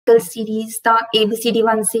series, the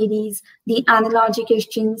ABCD1 series, the analogy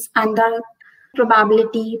questions, and the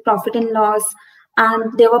probability, profit and loss,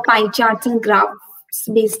 and there were pie charts and graphs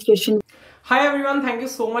based questions. Hi everyone, thank you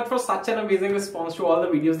so much for such an amazing response to all the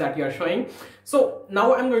videos that you are showing. So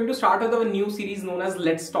now I'm going to start with a new series known as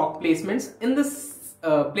Let's Talk Placements. In this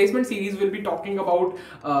placement series, we'll be talking about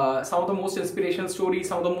some of the most inspirational stories,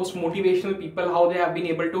 some of the most motivational people, how they have been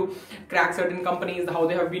able to crack certain companies, how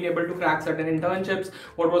they have been able to crack certain internships,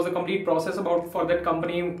 what was the complete process about for that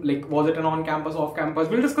company, like was it an on-campus, off-campus.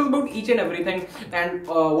 We'll discuss about each and everything, and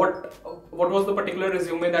what was the particular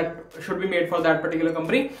resume that should be made for that particular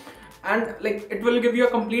company. And like it will give you a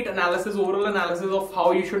complete analysis, overall analysis of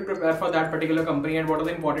how you should prepare for that particular company, and what are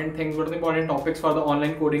the important things, what are the important topics for the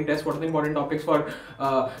online coding test, what are the important topics for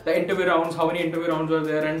the interview rounds, how many interview rounds are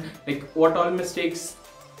there, and like what all mistakes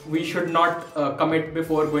we should not commit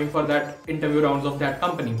before going for that interview rounds of that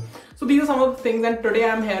company. So these are some of the things, and today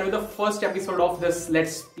I am here with the first episode of this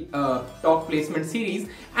Let's Talk Placement series.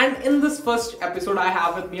 And in this first episode, I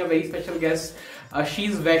have with me a very special guest.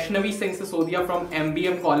 She's Vaishnavi Singh Sisodiya from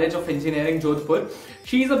MBM College of Engineering, Jodhpur.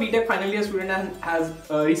 She is a BTech final year student and has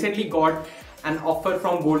recently got an offer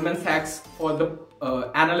from Goldman Sachs for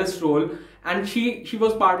the analyst role. And she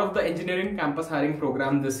was part of the engineering campus hiring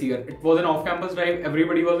program this year. It was an off-campus drive.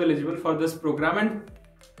 Everybody was eligible for this program, and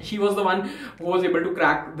she was the one who was able to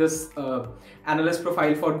crack this analyst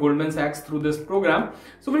profile for Goldman Sachs through this program.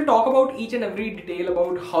 So we'll talk about each and every detail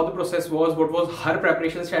about how the process was, what was her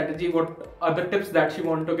preparation strategy, what are the tips that she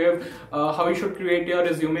wanted to give, how you should create your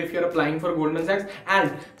resume if you're applying for Goldman Sachs,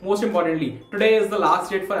 and most importantly, today is the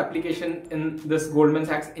last date for application in this Goldman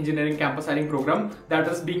Sachs engineering campus hiring program that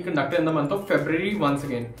is being conducted in the month of February once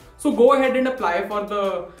again. So go ahead and apply for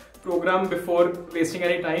the program before wasting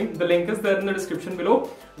any time. The link is there in the description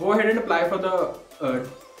below. Go ahead and apply for the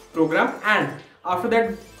program, and after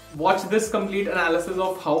that watch this complete analysis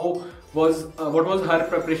of what was her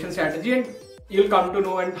preparation strategy, and you'll come to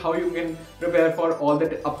know and how you can prepare for all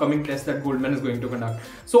the upcoming tests that Goldman is going to conduct.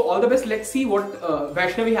 So all the best. Let's see what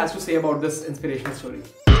Vaishnavi has to say about this inspirational story.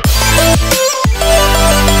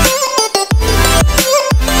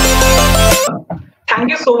 Thank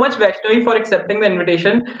you so much, Vaishnavi, for accepting the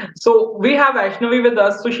invitation. So we have Vaishnavi with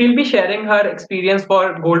us. So she'll be sharing her experience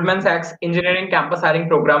for Goldman Sachs engineering campus hiring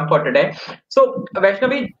program for today. So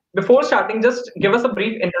Vaishnavi, before starting, just give us a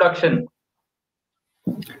brief introduction.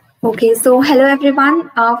 Okay, so hello everyone.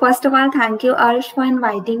 First of all, thank you, Arsh, for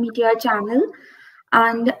inviting me to your channel.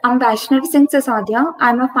 And I'm Vaishnavi Singh Sisodiya.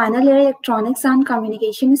 I'm a final year electronics and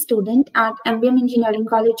communication student at MBM Engineering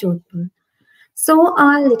College, Jodhpur. So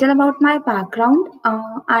a little about my background.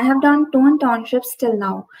 I have done 2 internships till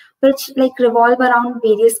now, which like revolve around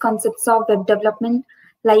various concepts of web development,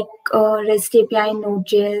 like REST API,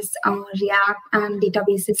 Node.js, React, and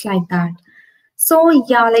databases like that. So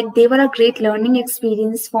yeah, like they were a great learning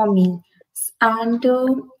experience for me. And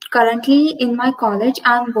currently in my college,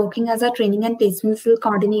 I'm working as a training and placement skill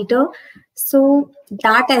coordinator. So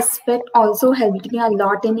that aspect also helped me a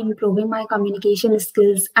lot in improving my communication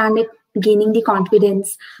skills and gaining the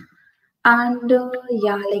confidence. And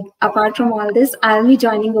yeah, like apart from all this, I'll be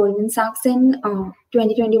joining Goldman Sachs in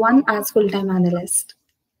 2021 as full-time analyst.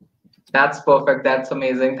 That's perfect. That's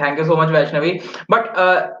amazing. Thank you so much, Vaishnavi. But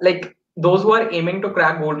like those who are aiming to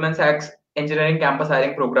crack Goldman Sachs engineering campus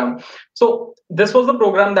hiring program, so this was the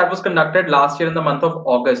program that was conducted last year in the month of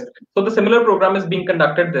August. So the similar program is being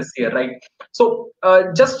conducted this year, right? So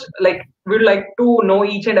just like we'd like to know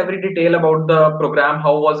each and every detail about the program.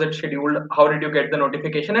 How was it scheduled? How did you get the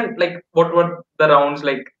notification? And like what were the rounds,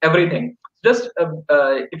 like everything? Just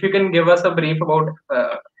if you can give us a brief about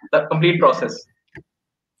the complete process.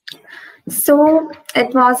 So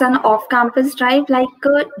it was an off-campus drive. Like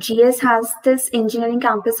GS has this engineering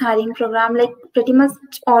campus hiring program like pretty much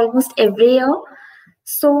almost every year.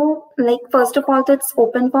 So like first of all, it's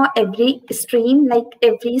open for every stream, like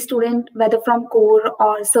every student, whether from core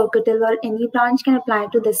or circuital or any branch, can apply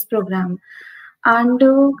to this program. And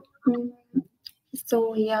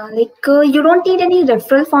so yeah, like you don't need any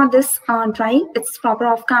referral for this drive. It's proper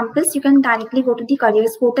off-campus. You can directly go to the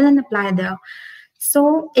careers portal and apply there.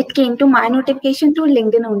 So it came to my notification through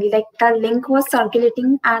LinkedIn only. Like the link was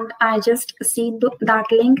circulating and I just see that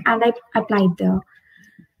link and I applied there.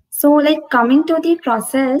 So like coming to the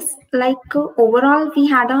process, like overall we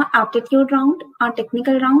had a aptitude round, a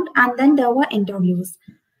technical round, and then there were interviews.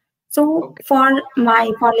 So for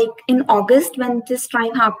like in August when this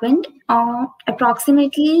drive happened,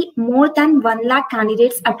 approximately more than 1 lakh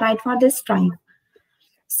candidates applied for this drive.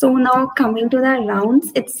 So now coming to the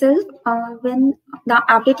rounds itself, when the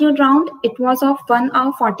aptitude round, it was of 1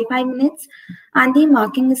 hour 45 minutes, and the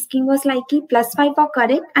marking scheme was likely +5 for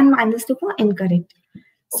correct and -2 for incorrect.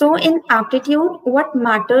 So in aptitude, what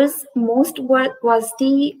matters most was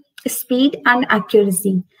the speed and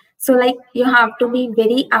accuracy. So like you have to be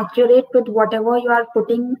very accurate with whatever you are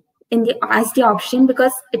putting in the as the option,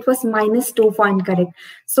 because it was -2 for incorrect.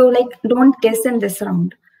 So like don't guess in this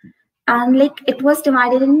round. And like it was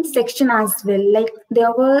divided in section as well. Like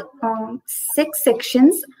there were 6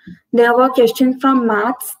 sections. There were questions from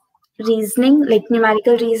maths, reasoning, like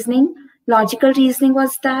numerical reasoning, logical reasoning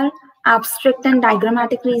was there, abstract and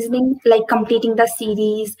diagrammatic reasoning, like completing the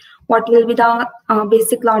series, what will be the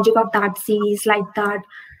basic logic of that series, like that,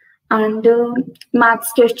 and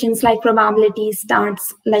maths questions like probability,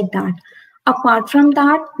 stats, like that. Apart from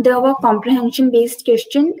that, there were comprehension-based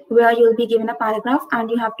questions where you'll be given a paragraph and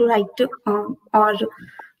you have to write the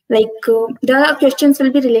questions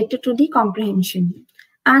will be related to the comprehension.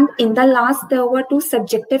 And in the last, there were 2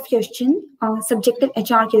 subjective questions, subjective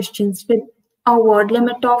HR questions with a word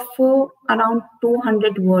limit of around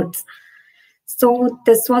 200 words. So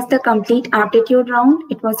this was the complete aptitude round.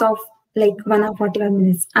 It was of like 1 hour 45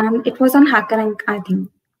 minutes, and it was on HackerRank, I think.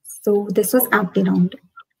 So this was apti round.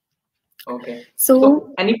 Okay.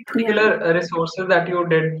 So any particular resources that you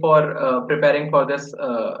did for preparing for this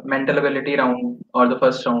mental ability round or the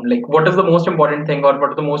first round? Like, what is the most important thing, or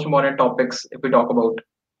what are the most important topics if we talk about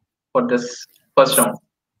for this first round?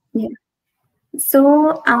 Yeah. So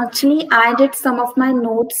actually, I did some of my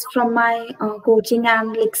notes from my coaching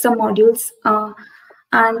and like some modules.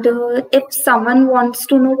 And if someone wants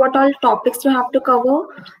to know what all topics you have to cover,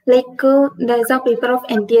 like there's a paper of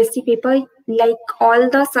NTSC paper, like all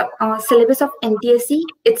the syllabus of NTSC,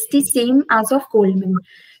 it's the same as of Goldman.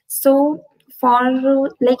 So for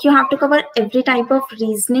like you have to cover every type of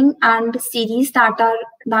reasoning and series that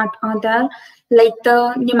are there, like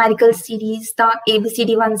the numerical series, the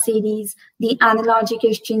ABCD1 series, the analogy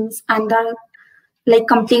questions, and the like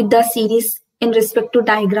complete the series in respect to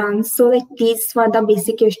diagrams. So like these were the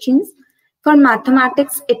basic questions. For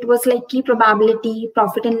mathematics, it was like key probability,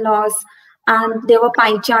 profit and loss, and there were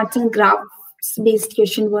pie charts and graphs based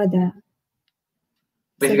questions were there.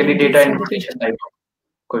 Basically, so data interpretation type of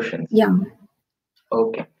questions. Yeah.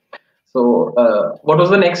 Okay. So what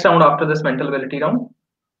was the next round after this mental ability round?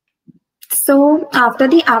 So after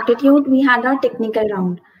the aptitude, we had our technical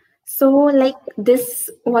round. So like this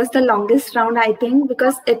was the longest round, I think,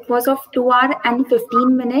 because it was of 2 hours and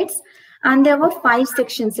 15 minutes. And there were 5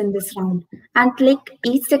 sections in this round. And like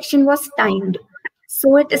each section was timed.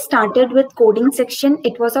 So it started with coding section.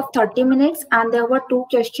 It was of 30 minutes and there were 2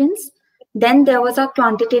 questions. Then there was a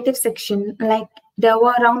quantitative section. Like there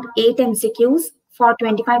were around 8 MCQs for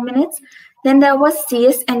 25 minutes. Then there was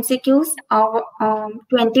CS MCQs of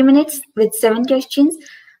 20 minutes with 7 questions.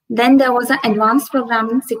 Then there was an advanced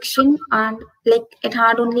programming section, and like it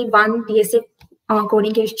had only 1 DSA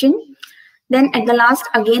coding question. Then at the last,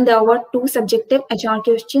 again, there were 2 subjective HR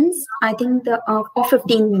questions, I think of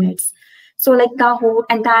 15 minutes. So like the whole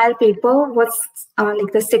entire paper was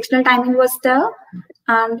like the sectional timing was there,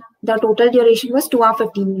 and the total duration was 2 hours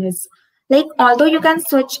 15 minutes. Like although you can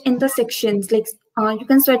switch in the sections, like you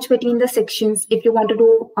can switch between the sections. If you want to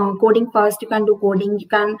do coding first, you can do coding. You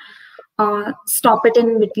can stop it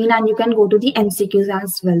in between and you can go to the MCQs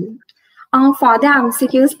as well. For the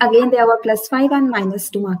MCQs, again, there were +5 and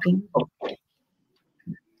 -2 marking. Okay.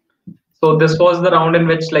 So this was the round in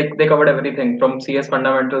which like they covered everything from CS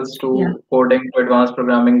fundamentals to coding to advanced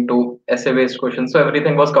programming to essay-based questions. So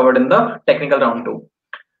everything was covered in the technical round too.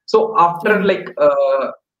 So after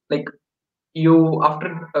after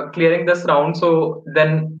clearing this round, so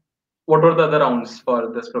then what were the other rounds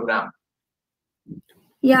for this program?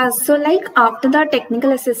 Yeah, so like after the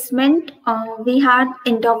technical assessment, we had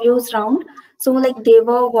interviews round. So like they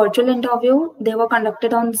were virtual interview, they were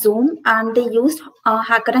conducted on Zoom, and they used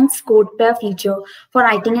HackerRank's code pair feature for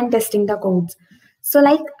writing and testing the codes. So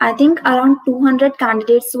like I think around 200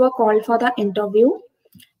 candidates were called for the interview.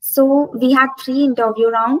 So we had 3 interview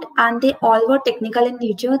round and they all were technical in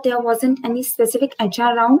nature. There wasn't any specific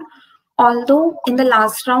HR round. Although in the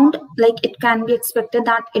last round, like it can be expected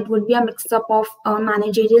that it would be a mix-up of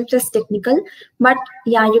managerial plus technical. But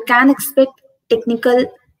yeah, you can expect technical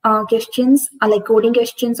questions like coding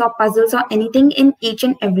questions or puzzles or anything in each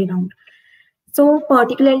and every round. So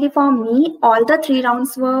particularly for me, all the 3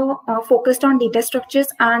 rounds were focused on data structures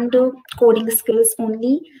and coding skills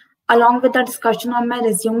only, along with the discussion on my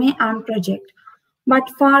resume and project. But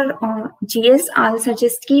for GS, I'll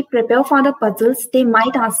suggest ki prepare for the puzzles. They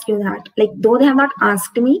might ask you that. Like, though they have not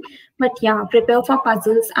asked me, but yeah, prepare for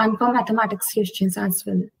puzzles and for mathematics questions as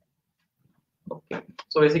well. Okay.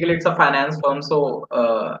 So basically it's a finance firm. So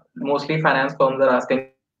mostly finance firms are asking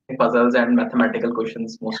puzzles and mathematical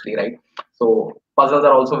questions mostly, right? So puzzles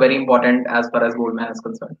are also very important as far as Goldman is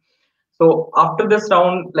concerned. So after this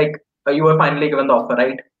round, like you were finally given the offer,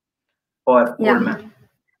 right? For Yeah. Goldman.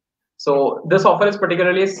 So this offer is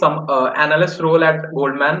particularly some analyst role at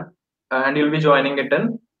Goldman, and you'll be joining it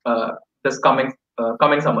in this coming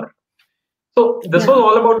summer. So this was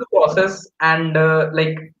all about the process, and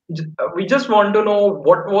we just want to know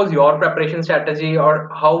what was your preparation strategy, or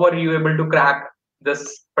how were you able to crack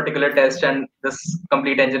this particular test and this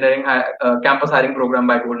complete engineering campus hiring program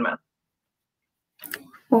by Goldman.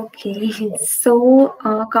 Okay, so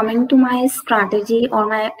coming to my strategy or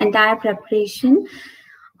my entire preparation,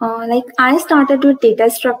 like I started with data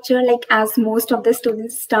structure, like as most of the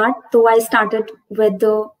students start. So I started with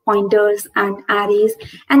the pointers and arrays,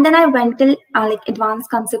 and then I went till like advanced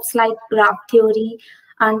concepts like graph theory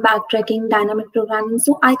and backtracking, dynamic programming.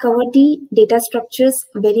 So I covered the data structures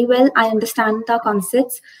very well. I understand the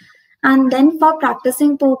concepts, and then for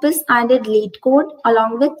practicing purpose, I did lead code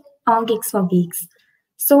along with gigs for geeks.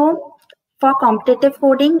 So for competitive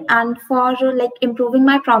coding and for like improving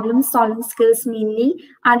my problem solving skills mainly,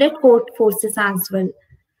 I did code forces as well.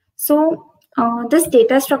 So this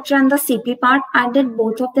data structure and the CP part, I did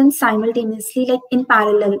both of them simultaneously, like in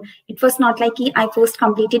parallel. It was not like I first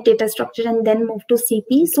completed data structure and then moved to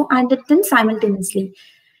CP. So I did them simultaneously.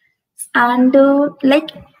 And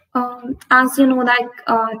as you know,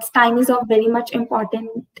 that time is of very much important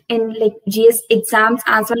in like GS exams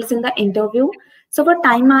as well as in the interview. So for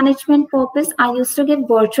time management purpose, I used to give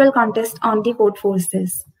virtual contest on the code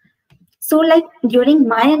forces. So like during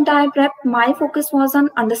my entire prep, my focus was on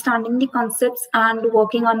understanding the concepts and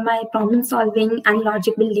working on my problem solving and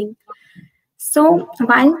logic building. So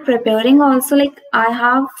while preparing also, like I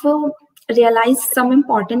have realized some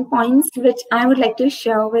important points which I would like to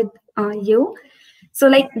share with you. So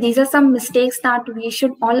like these are some mistakes that we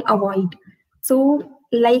should all avoid. So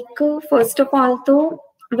like first of all, though,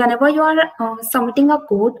 whenever you are submitting a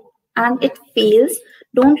code and it fails,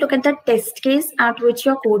 don't look at the test case at which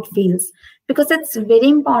your code fails, because it's very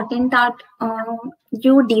important that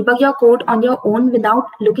you debug your code on your own without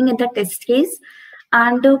looking at the test case.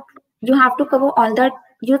 And you have to cover all that.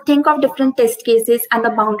 You think of different test cases and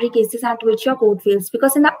the boundary cases at which your code fails,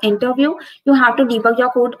 because in the interview, you have to debug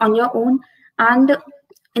your code on your own. And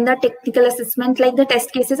in the technical assessment, like the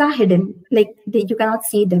test cases are hidden, like you cannot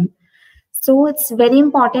see them. So it's very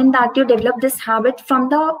important that you develop this habit from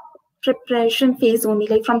the preparation phase only,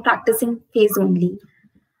 like from practicing phase only.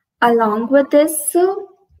 Along with this,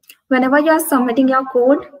 whenever you're submitting your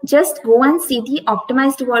code, just go and see the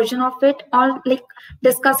optimized version of it, or like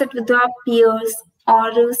discuss it with your peers,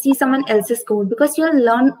 or see someone else's code, because you'll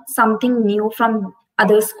learn something new from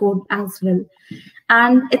others' code as well.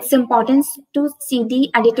 And it's important to see the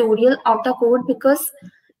editorial of the code, because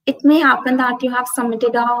it may happen that you have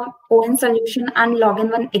submitted a own solution and login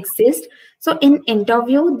one exists. So in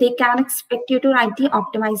interview, they can expect you to write the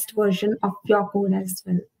optimized version of your code as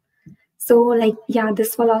well. So like, yeah,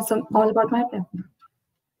 this was awesome, all about my prep.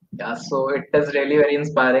 Yeah, so it is really very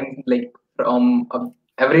inspiring. Like from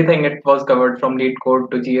everything, it was covered from lead code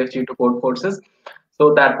to GFG to code forces.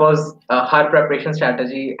 So that was her preparation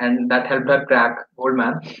strategy, and that helped her crack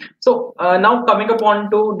Goldman. So now coming upon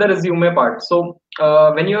to the resume part. So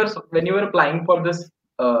when you were applying for this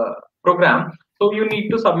program, so you need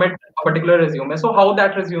to submit a particular resume. So how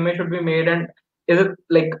that resume should be made, and is it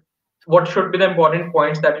like what should be the important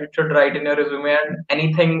points that you should write in your resume, and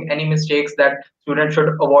any mistakes that students should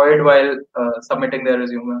avoid while submitting their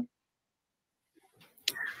resume?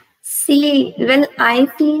 See, well, I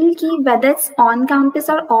feel ki whether it's on campus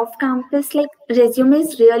or off campus, like resume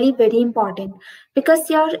is really very important, because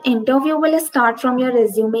your interview will start from your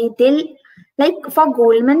resume. They'll, like for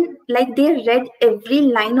Goldman, like they read every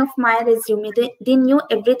line of my resume. They knew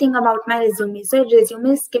everything about my resume. So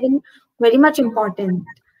resume is given very much importance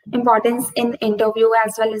in interview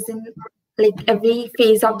as well as in like every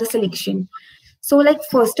phase of the selection. So like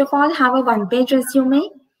first of all, have a one-page resume.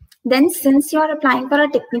 Then since you are applying for a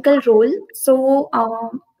technical role, so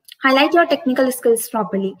highlight your technical skills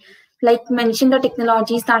properly. Like mention the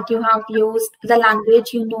technologies that you have used, the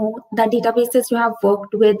language you know, the databases you have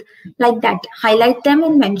worked with, like that. Highlight them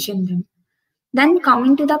and mention them. Then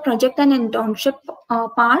coming to the project and internship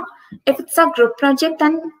part, if it's a group project,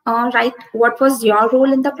 then write what was your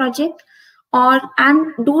role in the project,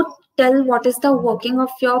 and do tell what is the working of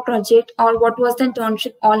your project or what was the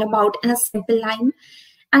internship all about in a simple line,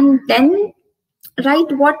 and then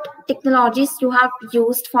write what technologies you have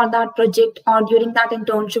used for that project or during that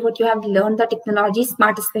internship, what you have learned, the technology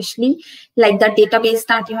smart, especially like the database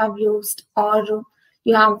that you have used, or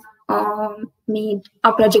you have made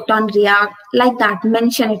a project on React, like that.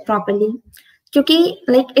 Mention it properly. Because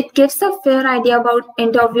like it gives a fair idea about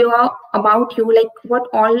interviewer about you, like what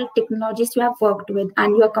all technologies you have worked with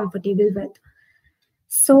and you are comfortable with.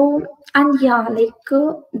 So, and yeah, like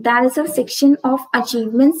there is a section of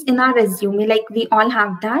achievements in our resume, like we all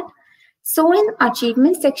have that. So in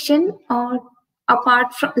achievement section,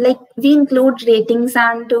 apart from like we include ratings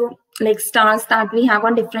and like stars that we have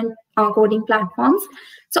on different coding platforms.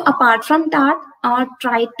 So apart from that,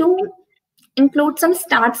 try to include some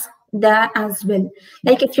stats there as well.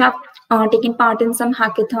 Like if you have taken part in some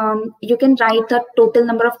hackathon, you can write the total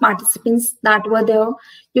number of participants that were there.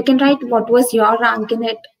 You can write what was your rank in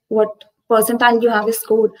it, what percentile you have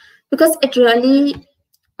scored, because it really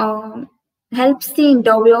helps the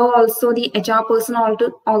interviewer, also the HR person,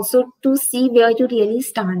 also to see where you really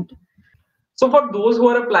stand. So for those who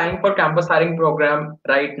are applying for campus hiring program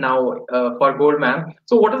right now for Goldman,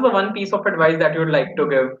 so what is the one piece of advice that you would like to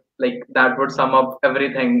give, like that would sum up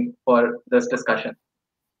everything for this discussion?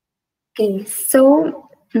 Okay, so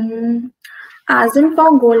as in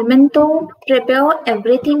for Goldman, to prepare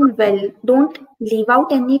everything well. Don't leave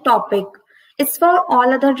out any topic. It's for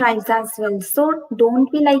all other drives as well. So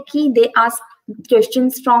don't be like they ask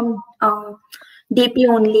questions from DP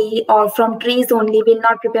only or from trees only. Will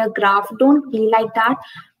not prepare graph. Don't be like that.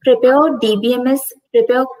 Prepare DBMS.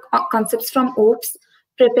 Prepare concepts from OOPS.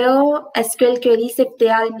 Prepare SQL queries if they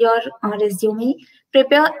are in your resume.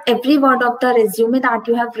 Prepare every word of the resume that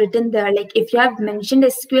you have written there. Like if you have mentioned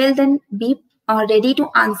SQL, then be ready to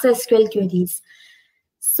answer SQL queries.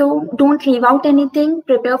 So don't leave out anything.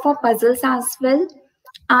 Prepare for puzzles as well.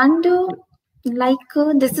 And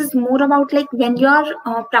this is more about like when you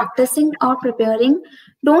are practicing or preparing,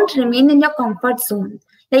 don't remain in your comfort zone.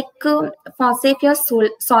 Like for say if you're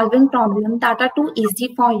solving problems that are too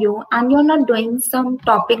easy for you and you're not doing some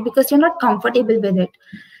topic because you're not comfortable with it,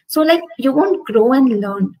 so like you won't grow and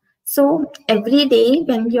learn. So every day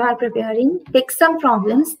when you are preparing, pick some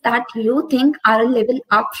problems that you think are a level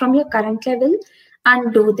up from your current level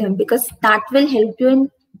and do them, because that will help you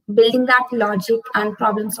in building that logic and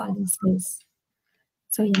problem solving skills.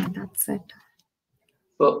 So yeah, that's it.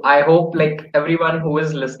 So I hope like everyone who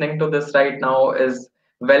is listening to this right now is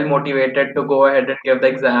well motivated to go ahead and give the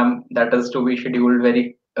exam that is to be scheduled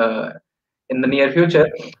very in the near future.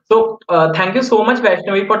 So thank you so much,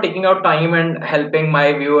 Vaishnavi, for taking out time and helping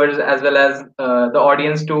my viewers as well as the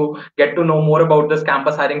audience to get to know more about this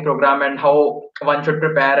campus hiring program and how one should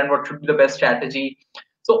prepare and what should be the best strategy.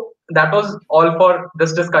 So that was all for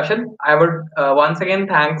this discussion. I would once again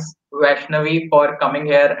thanks Vaishnavi for coming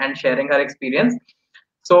here and sharing her experience.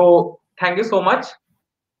 So thank you so much.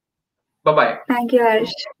 Bye bye. Thank you,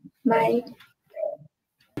 Arsh. Bye.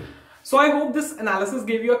 So I hope this analysis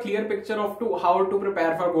gave you a clear picture of how to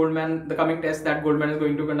prepare for Goldman, the coming test that Goldman is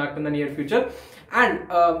going to conduct in the near future. And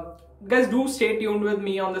guys, do stay tuned with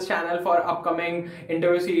me on this channel for upcoming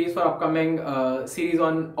interview series, for upcoming series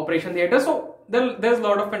on Operation Theatre. So there's a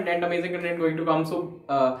lot of content, amazing content going to come.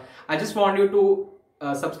 So I just want you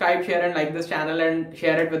to subscribe, share and like this channel and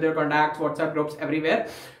share it with your contacts, WhatsApp groups, everywhere.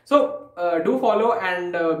 So do follow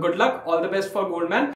and good luck. All the best for Goldman.